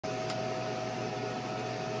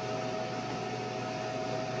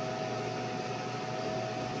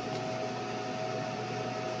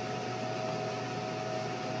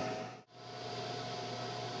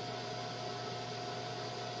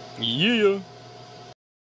Yeah.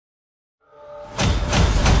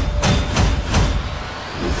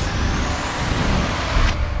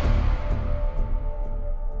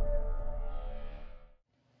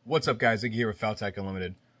 What's up, guys? Iggy here with Faltac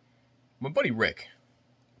Unlimited. My buddy Rick,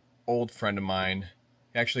 old friend of mine,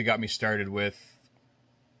 actually got me started with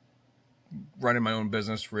running my own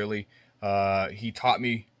business, really. He taught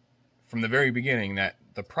me from the very beginning that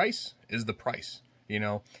the price is the price, you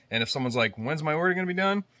know? And if someone's like, when's my order going to be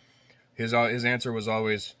done? His answer was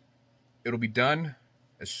always, it'll be done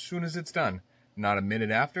as soon as it's done. Not a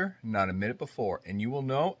minute after, not a minute before. And you will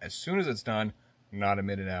know as soon as it's done, not a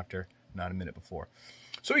minute after, not a minute before.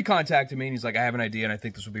 So he contacted me and he's like, I have an idea and I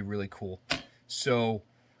think this would be really cool. So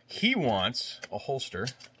he wants a holster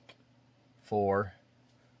for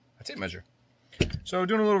a tape measure. So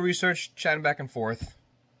doing a little research, chatting back and forth,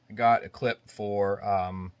 I got a clip for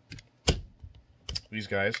these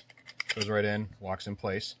guys. Goes right in, locks in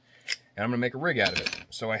place. And I'm going to make a rig out of it.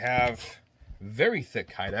 So I have very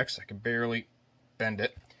thick Kydex. I can barely bend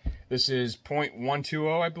it. This is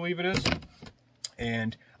 0.120, I believe it is.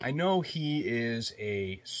 And I know he is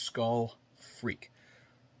a skull freak.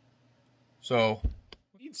 So,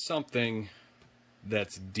 I need something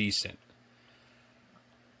that's decent.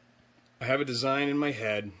 I have a design in my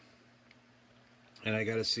head, and I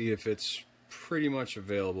gotta see if it's pretty much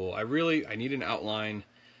available. I need an outline.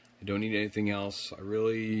 I don't need anything else. I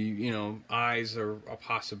really, eyes are a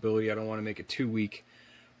possibility. I don't want to make it too weak,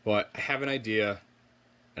 but I have an idea.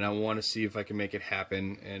 And I want to see if I can make it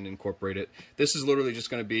happen and incorporate it. This is literally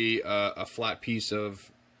just going to be a flat piece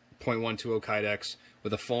of 0.120 Kydex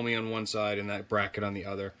with a foamy on one side and that bracket on the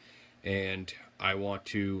other. And I want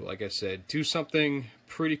to, like I said, do something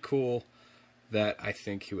pretty cool that I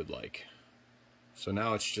think he would like. So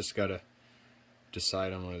now it's just got to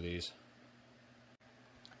decide on one of these.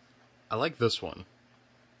 I like this one,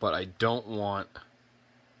 but I don't want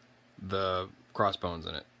the crossbones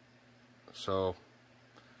in it. So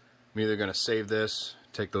I'm either going to save this,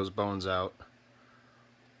 take those bones out,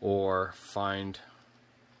 or find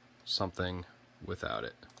something without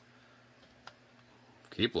it.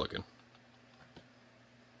 Keep looking.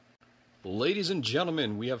 Ladies and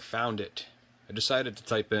gentlemen, we have found it. I decided to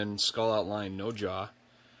type in skull outline, no jaw,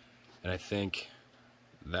 and I think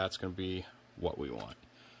that's going to be what we want.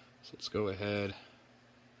 So let's go ahead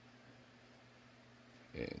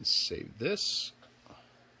and save this.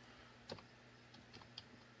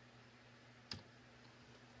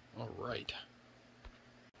 All right.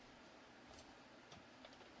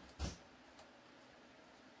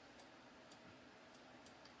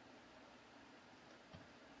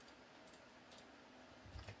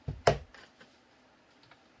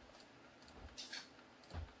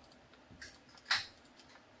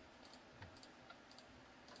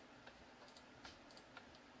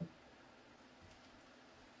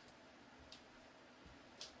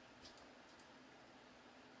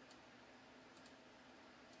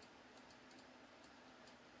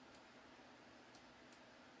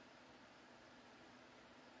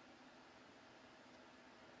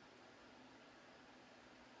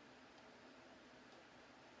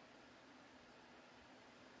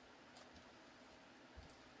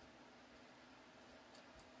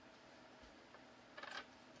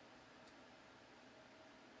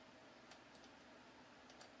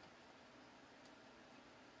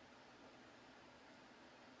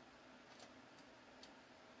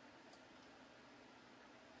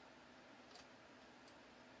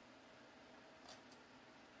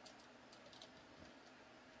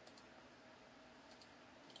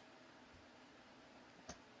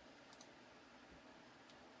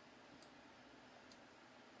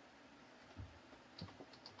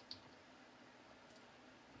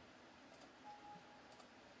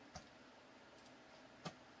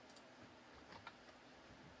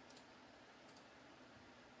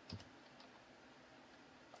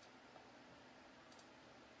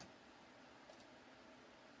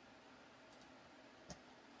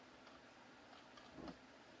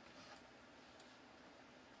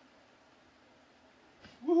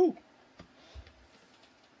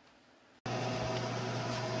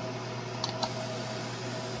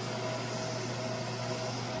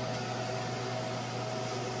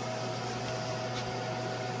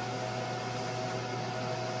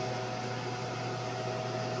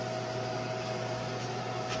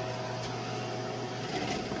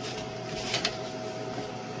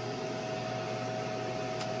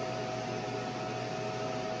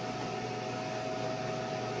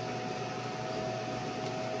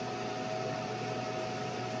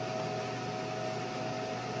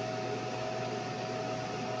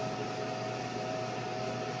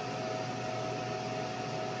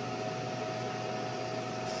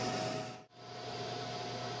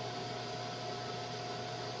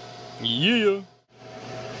 Yeah.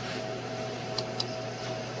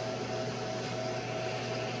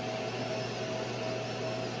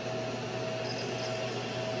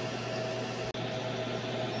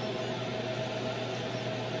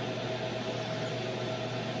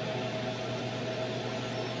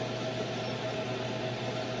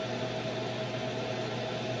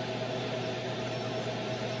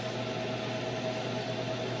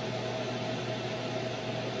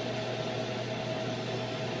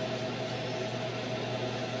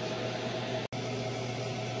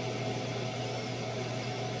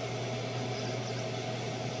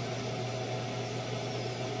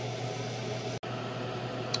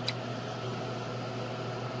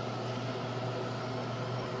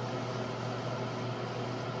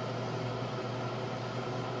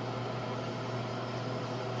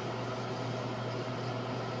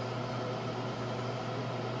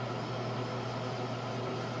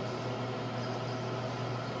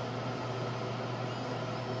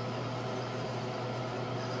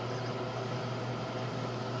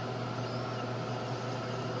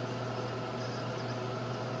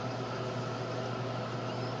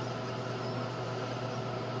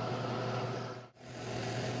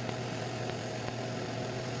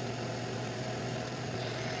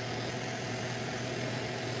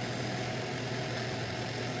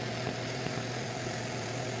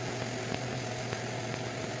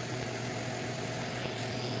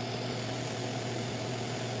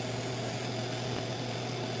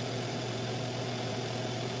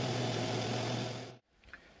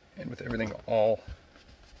 And with everything all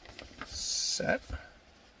set,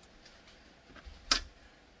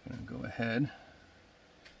 I'm going to go ahead,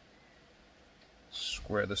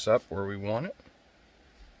 square this up where we want it,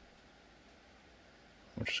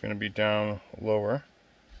 which is going to be down lower,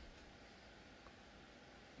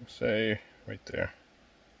 say right there.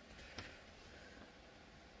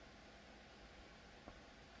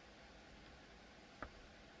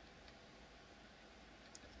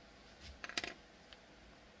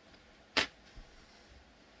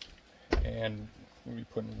 And we'll be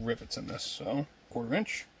putting rivets in this, so 1/4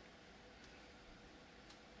 inch.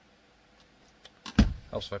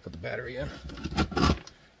 Helps if I put the battery in.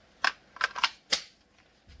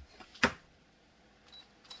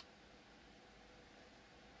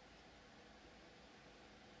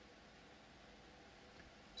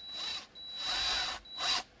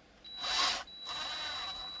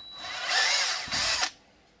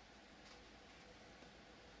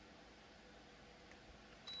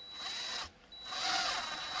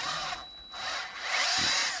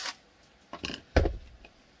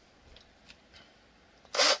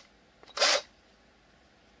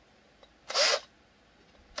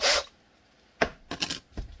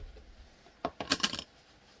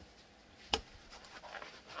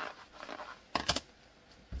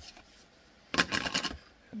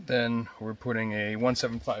 Then we're putting a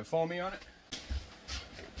 175 foamy on it.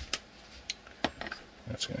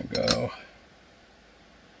 That's going to go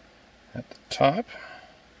at the top.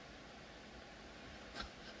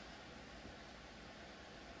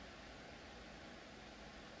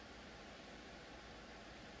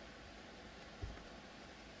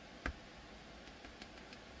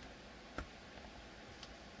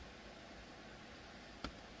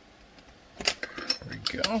 There we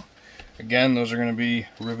go. Again, those are going to be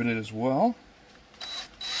riveted as well.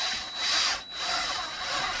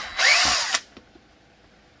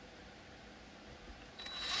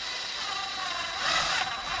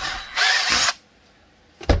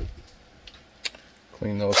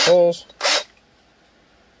 Clean those holes.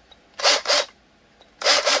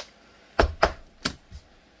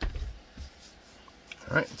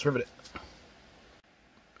 All right, let's rivet it.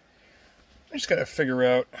 I just got to figure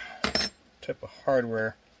out what type of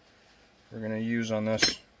hardware we're going to use on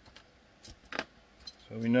this.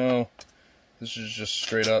 So we know this is just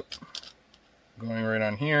straight up going right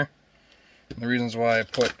on here. And the reasons why I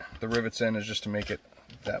put the rivets in is just to make it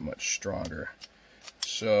that much stronger.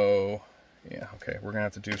 So yeah, okay, we're going to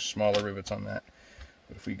have to do smaller rivets on that.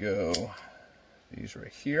 But if we go these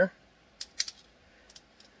right here,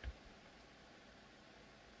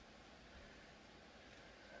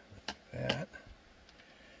 that.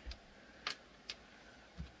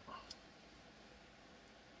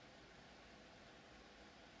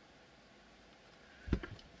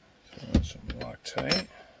 Some Loctite.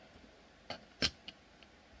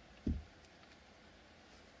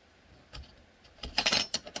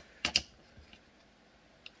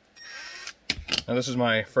 Now this is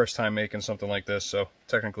my first time making something like this, so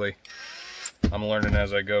technically I'm learning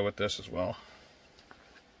as I go with this as well.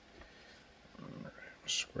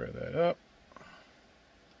 Square that up.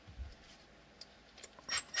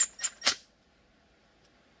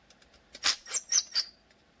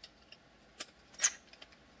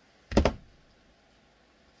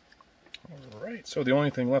 So the only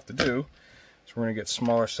thing left to do is we're going to get a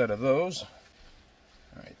smaller set of those.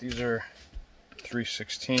 Alright, these are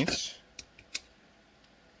 3/16.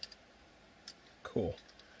 Cool.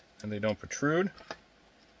 And they don't protrude.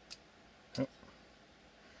 Oh.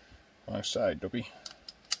 Wrong side, dopey.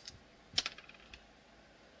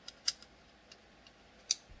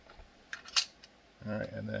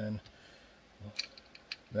 Alright, and then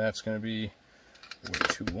that's going to be way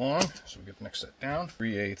too long, so we get the next set down.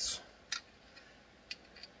 3/8.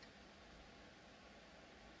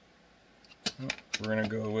 Oh, we're going to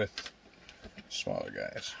go with smaller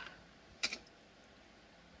guys.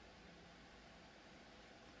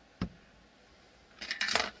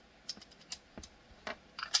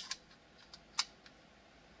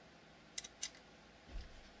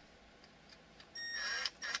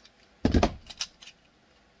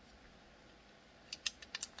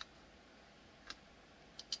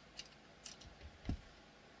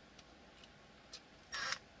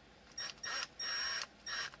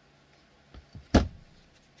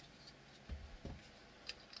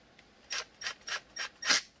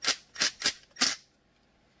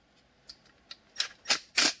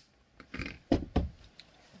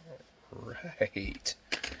 Right,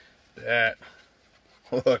 that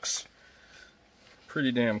looks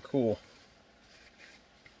pretty damn cool.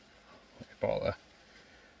 Wipe all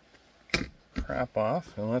the crap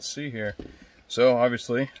off, and let's see here. So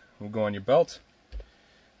obviously, we'll go on your belt,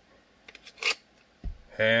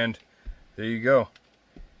 and there you go,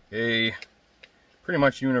 a pretty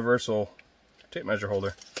much universal tape measure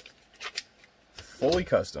holder, fully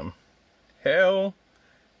custom. Hell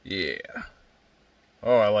yeah!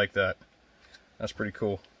 Oh, I like that. That's pretty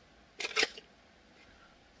cool.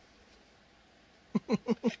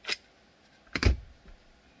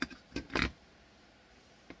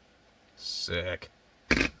 Sick.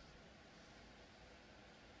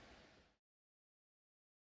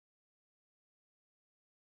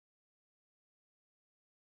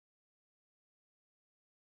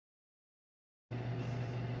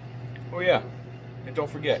 Oh yeah, and don't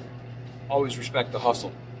forget, always respect the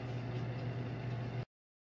hustle.